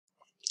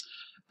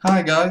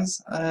Hi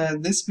guys,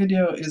 this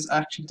video is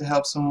actually to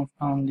help someone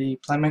on the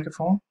Playmaker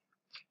forum.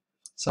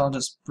 So I'll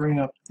just bring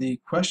up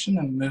the question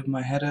and move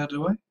my head out of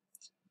the way.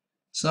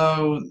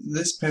 So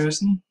this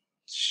person,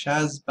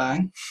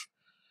 Shazbang,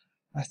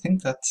 I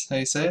think that's how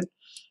you say it,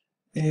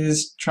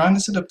 is trying to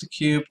set up the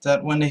cube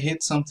that when they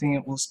hit something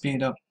it will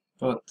speed up,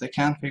 but they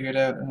can't figure it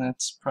out and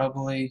it's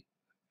probably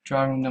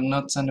driving them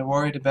nuts and they're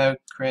worried about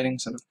creating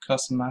sort of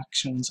custom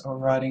actions or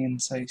writing in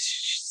say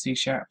C#.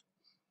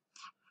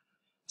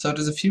 So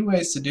there's a few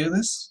ways to do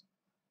this,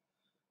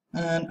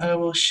 and I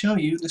will show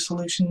you the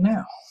solution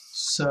now.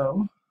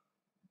 So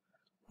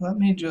let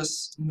me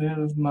just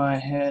move my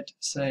head,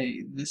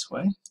 say, this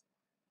way,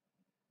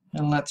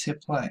 and let's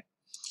hit play.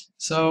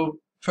 So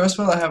first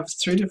of all, I have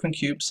 3 different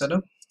cubes set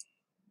up.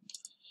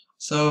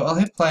 So I'll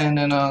hit play and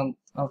then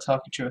I'll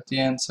talk you through at the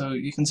end. So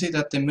you can see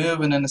that they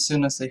move, and then as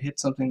soon as they hit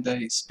something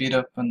they speed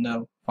up and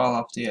they'll fall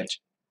off the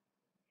edge.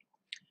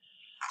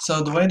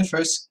 So the way the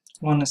first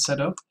one is set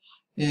up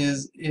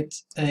is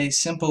it's a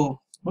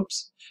simple,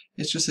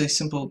 it's just a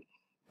simple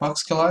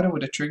box collider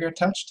with a trigger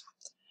attached,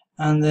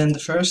 and then the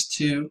first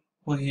 2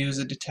 will use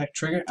a detect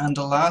trigger, and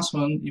the last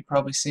one, you've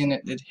probably seen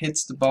it, it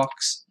hits the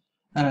box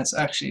and it's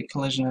actually a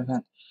collision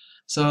event.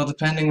 So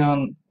depending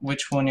on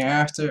which one you're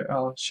after,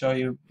 I'll show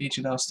you each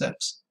of those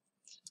steps.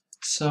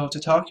 So to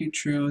talk you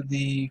through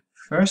the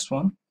first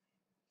one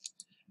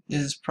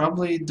is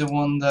probably the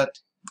one that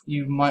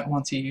you might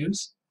want to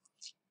use.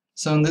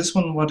 So in this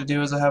one, what I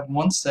do is I have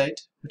one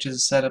state, which is a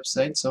setup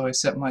state, so I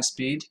set my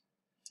speed.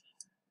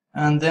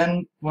 And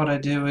then what I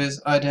do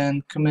is I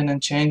then come in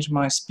and change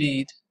my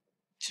speed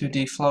to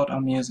the float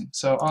I'm using.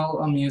 So all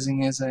I'm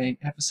using is a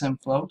FSM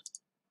float.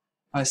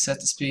 I set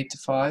the speed to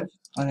 5.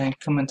 I then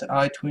come into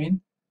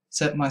Itween,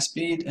 set my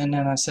speed, and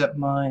then I set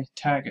my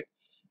target.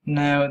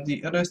 Now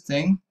the other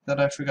thing that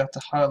I forgot to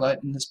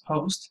highlight in this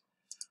post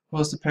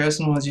was the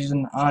person was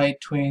using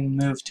Itween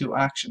move to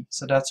action.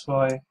 So that's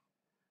why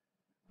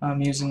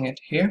I'm using it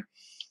here.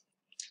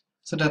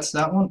 So that's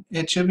that one.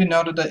 It should be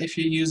noted that if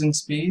you're using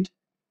speed,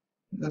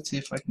 let's see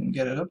if I can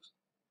get it up.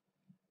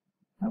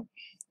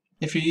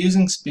 If you're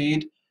using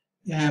speed,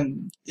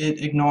 it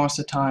ignores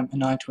the time in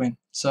Itween.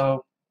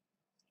 So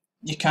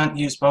you can't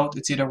use both,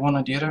 it's either one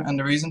or the other, and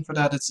the reason for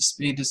that is the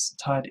speed is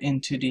tied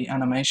into the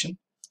animation.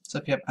 So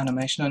if you have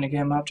animation on a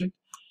game object.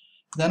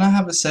 Then I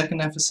have a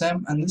second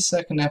FSM, and this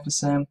second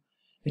FSM,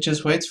 it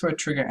just waits for a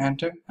trigger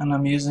enter, and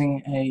I'm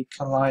using a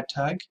collide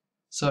tag.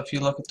 So if you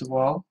look at the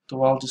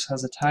wall just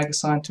has a tag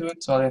assigned to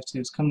it, so all you have to do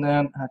is come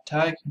down, add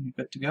tag, and you're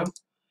good to go.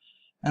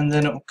 And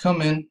then it will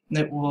come in, and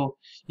it will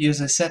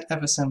use a set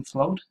FSM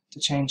float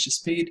to change the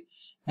speed,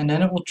 and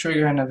then it will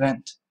trigger an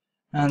event.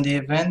 And the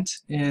event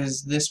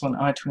is this one,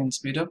 Itween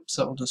speed up,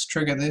 so it will just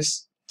trigger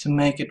this to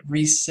make it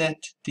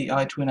reset the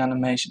Itween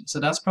animation.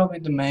 So that's probably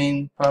the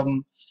main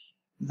problem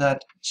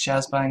that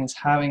Shazbang is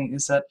having,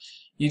 is that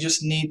you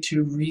just need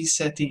to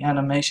reset the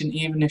animation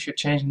even if you're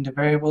changing the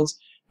variables.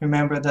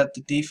 Remember that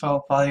the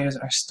default values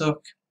are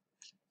stuck.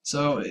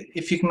 So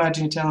if you can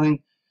imagine you're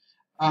telling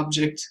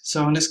object,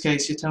 so in this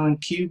case you're telling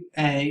cube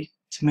A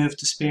to move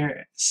to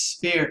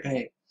sphere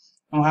A.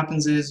 And what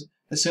happens is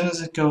as soon as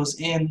it goes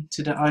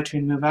into the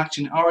Itween move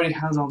action, it already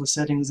has all the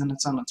settings and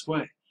it's on its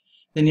way.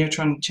 Then you're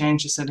trying to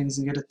change the settings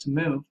and get it to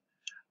move.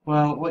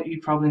 Well, what you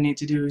probably need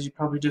to do is you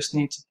probably just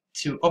need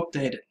to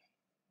update it.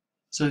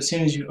 So as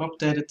soon as you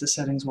update it, the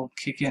settings will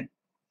kick in.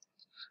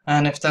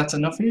 And if that's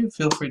enough for you,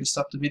 feel free to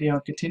stop the video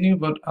and continue,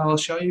 but I'll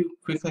show you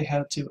quickly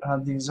how to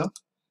add these up.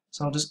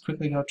 So I'll just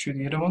quickly go through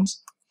the other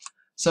ones.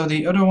 So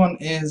the other one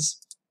has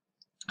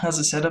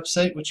a setup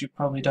state, which you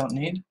probably don't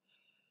need.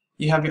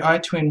 You have your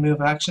Itween move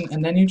action,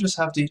 and then you just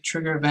have the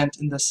trigger event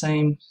in the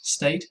same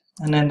state,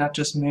 and then that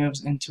just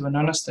moves into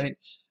another state,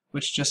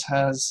 which just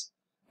has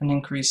an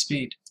increased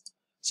speed.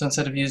 So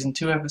instead of using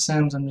 2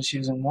 FSMs, I'm just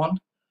using 1.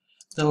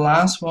 The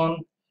last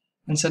one,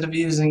 instead of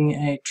using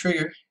a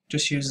trigger,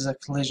 just uses a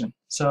collision.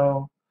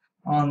 So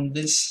on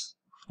this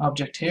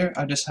object here,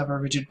 I just have a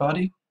rigid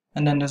body,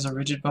 and then there's a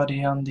rigid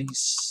body on the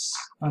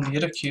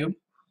other cube,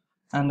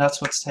 and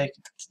that's what's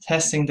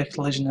testing the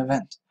collision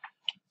event.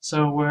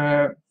 So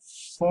we're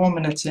 4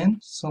 minutes in,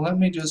 so let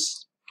me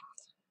just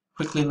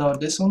quickly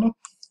load this one up.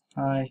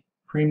 I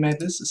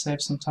pre-made this to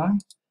save some time.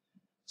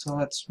 So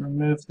let's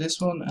remove this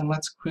one and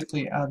let's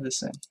quickly add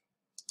this in.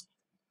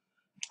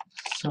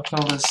 So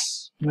call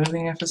this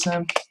moving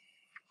FSM.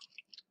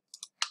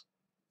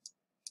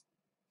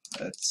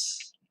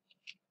 Let's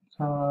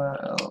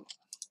call,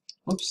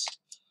 whoops.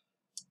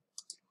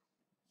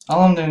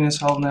 All I'm doing is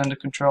holding down the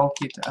control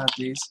key to add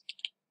these.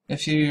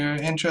 If you're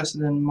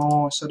interested in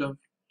more sort of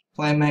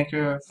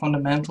Playmaker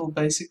fundamental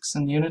basics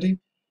in Unity,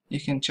 you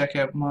can check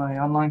out my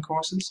online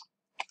courses.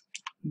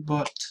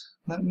 But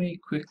let me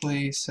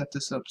quickly set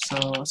this up.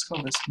 So let's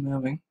call this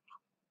moving.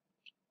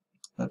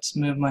 Let's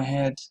move my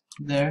head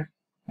there,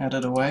 out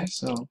of the way,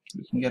 so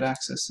we can get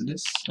access to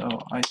this. So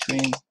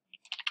Itween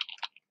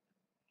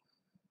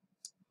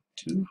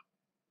 2,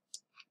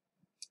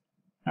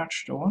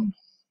 extra 1.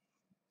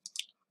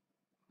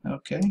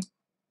 Okay.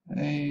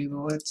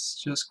 Let's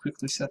just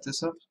quickly set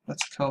this up.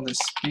 Let's call this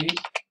speed.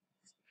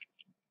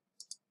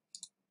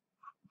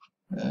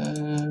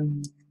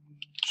 Set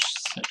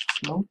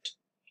float.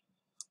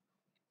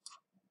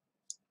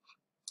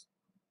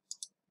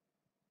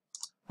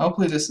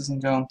 Hopefully this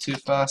isn't going too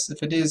fast.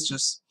 If it is,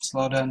 just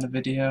slow down the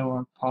video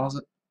or pause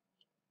it.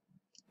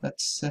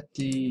 Let's set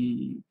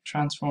the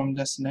transform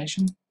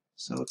destination.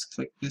 So let's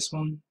click this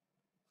one.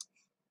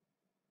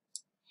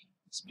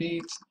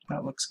 Speed,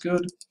 that looks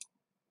good.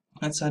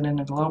 Let's add in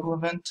a global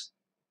event.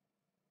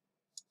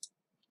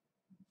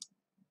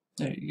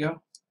 There you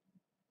go.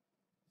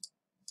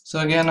 So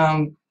again,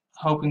 I'm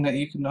hoping that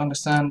you can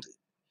understand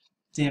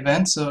the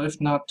event. So if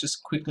not,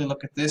 just quickly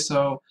look at this.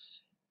 So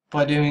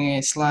by doing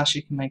a slash,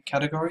 you can make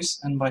categories,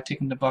 and by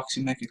ticking the box,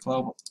 you make it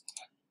global.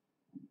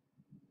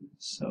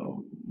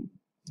 So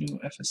new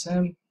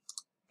FSM,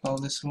 call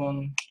this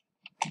one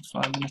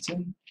 5 minutes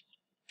in,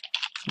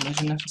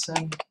 collision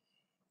FSM,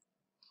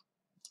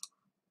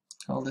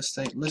 call this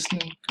state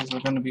listening because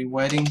we're going to be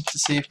waiting to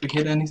see if we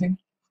hit anything,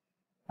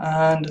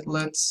 and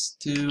let's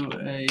do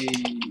a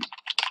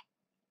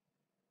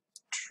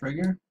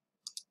trigger.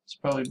 It's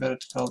probably better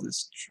to call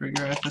this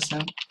trigger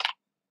FSM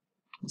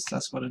because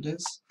that's what it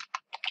is.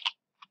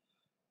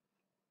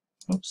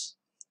 Oops.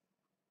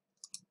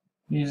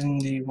 Using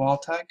the wall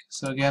tag.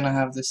 So again, I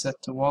have this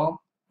set to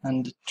wall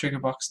and the trigger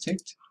box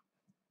ticked,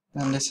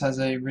 and this has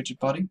a rigid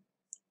body.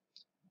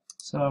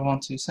 So I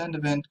want to send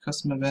event,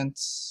 custom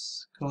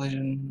events,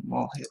 collision,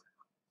 wall hit.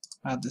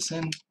 Add this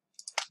in,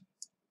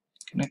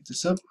 connect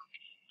this up,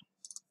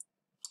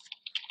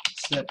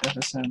 set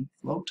FSM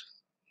float.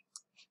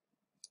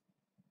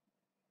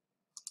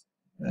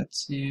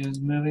 Let's use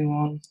moving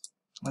one.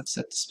 Let's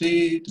set the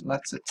speed.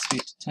 Let's set the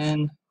speed to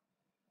 10.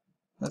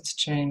 Let's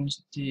change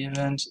the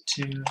event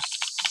to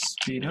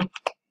speed up.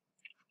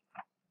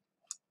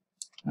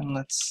 And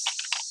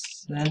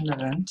let's send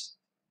event.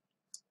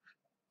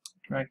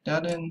 Drag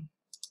that in.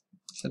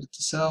 Set it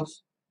to self.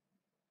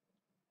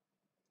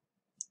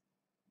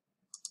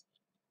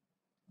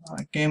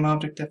 Game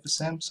object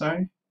FSM,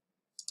 sorry.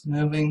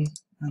 Moving,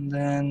 and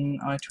then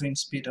Itween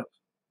speed up.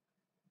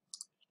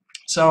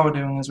 So all we're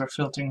doing is we're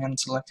filtering and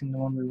selecting the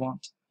one we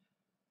want.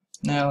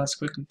 Now let's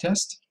quickly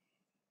test.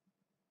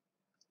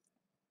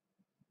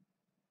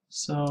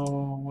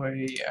 So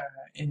we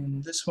are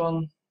in this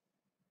one.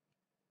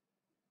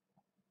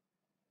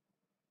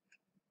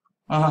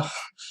 Oh,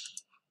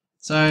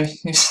 sorry,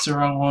 it's the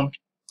wrong one.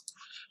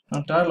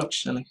 Don't I look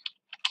silly?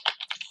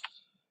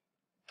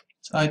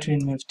 It's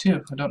Itween move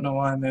 2. I don't know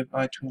why I moved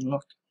Itween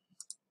look.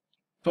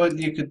 But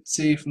you could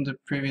see from the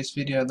previous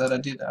video that I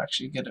did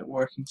actually get it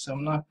working, so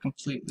I'm not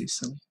completely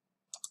silly.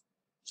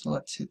 So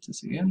let's hit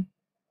this again.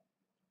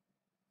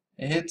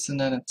 It hits and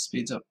then it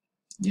speeds up.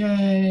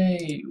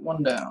 Yay!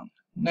 One down.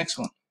 Next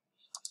one.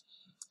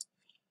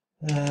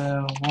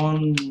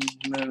 One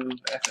move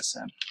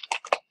FSM.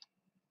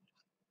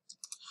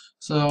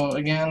 So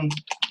again,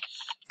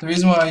 the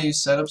reason why I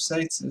use setup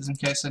states is in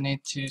case I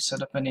need to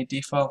set up any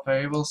default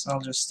variables, I'll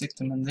just stick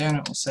them in there and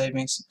it will save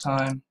me some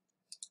time.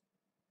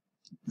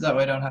 That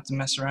way I don't have to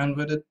mess around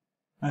with it.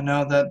 I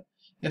know that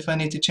if I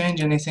need to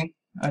change anything,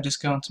 I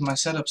just go into my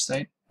setup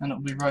state and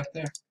it'll be right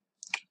there.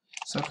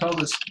 So I'll call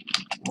this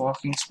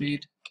walking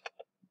speed,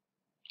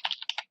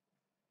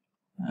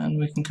 and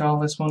we can call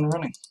this one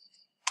running.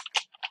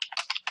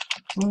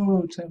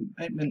 Whoa,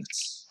 8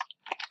 minutes.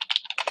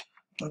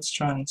 Let's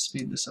try and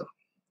speed this up.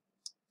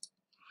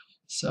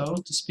 So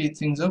to speed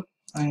things up,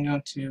 I'm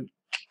going to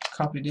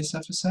copy this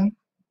FSM,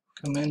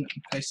 come in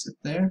and paste it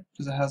there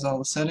because it has all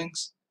the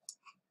settings.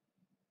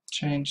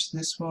 Change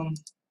this one.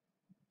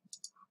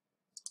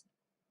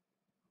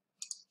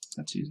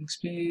 That's using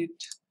speed,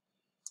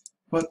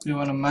 but we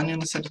want to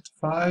manually set it to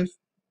 5.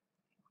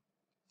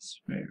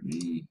 Spare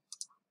V.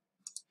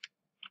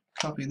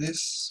 Copy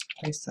this,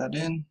 paste that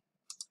in,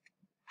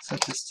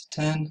 set this to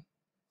 10.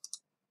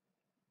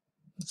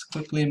 Let's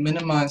quickly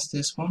minimize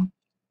this one.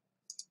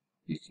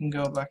 You can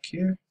go back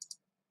here,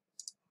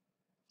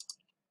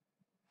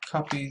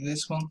 copy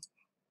this one,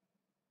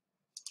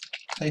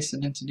 paste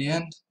it into the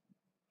end,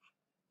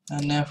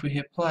 and now if we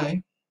hit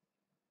play,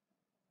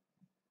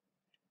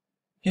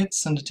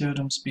 hits and the two of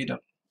them speed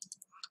up.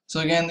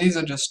 So again, these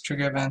are just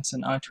trigger events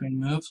in Itween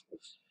move.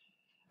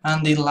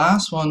 And the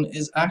last one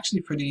is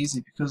actually pretty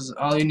easy because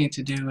all you need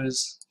to do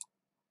is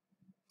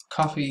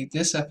copy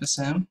this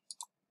FSM,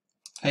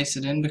 paste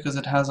it in because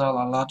it has all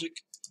our logic.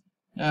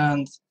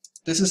 And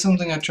this is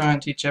something I try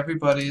and teach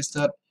everybody, is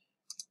that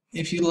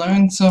if you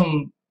learn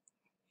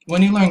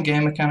when you learn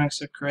game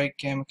mechanics or create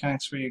game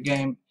mechanics for your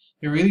game,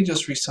 you're really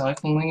just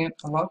recycling it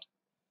a lot.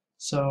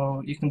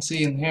 So you can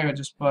see in here,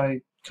 just by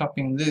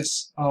copying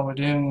this, all we're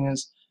doing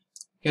is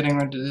getting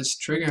rid of this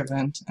trigger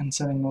event and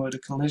setting it with a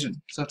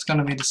collision. So it's going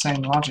to be the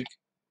same logic.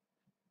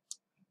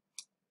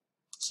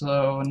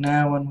 So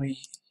now when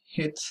we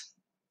hit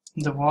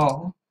the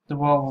wall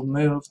will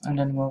move and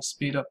then we'll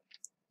speed up.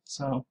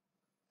 So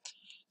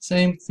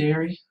same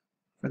theory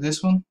for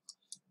this one.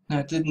 Now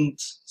it didn't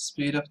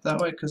speed up that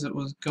way because it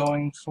was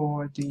going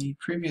for the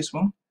previous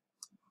one.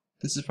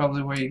 This is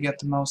probably where you get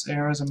the most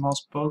errors and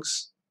most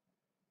bugs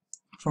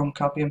from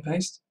copy and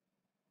paste.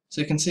 So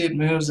you can see it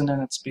moves and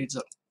then it speeds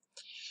up.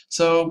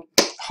 So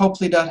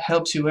hopefully that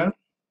helps you out.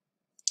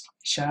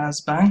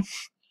 Shaz bang.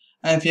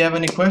 And if you have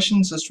any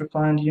questions, just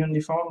reply in the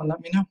Unity forum and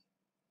let me know.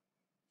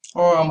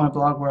 Or on my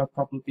blog where I'll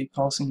probably be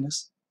posting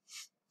this.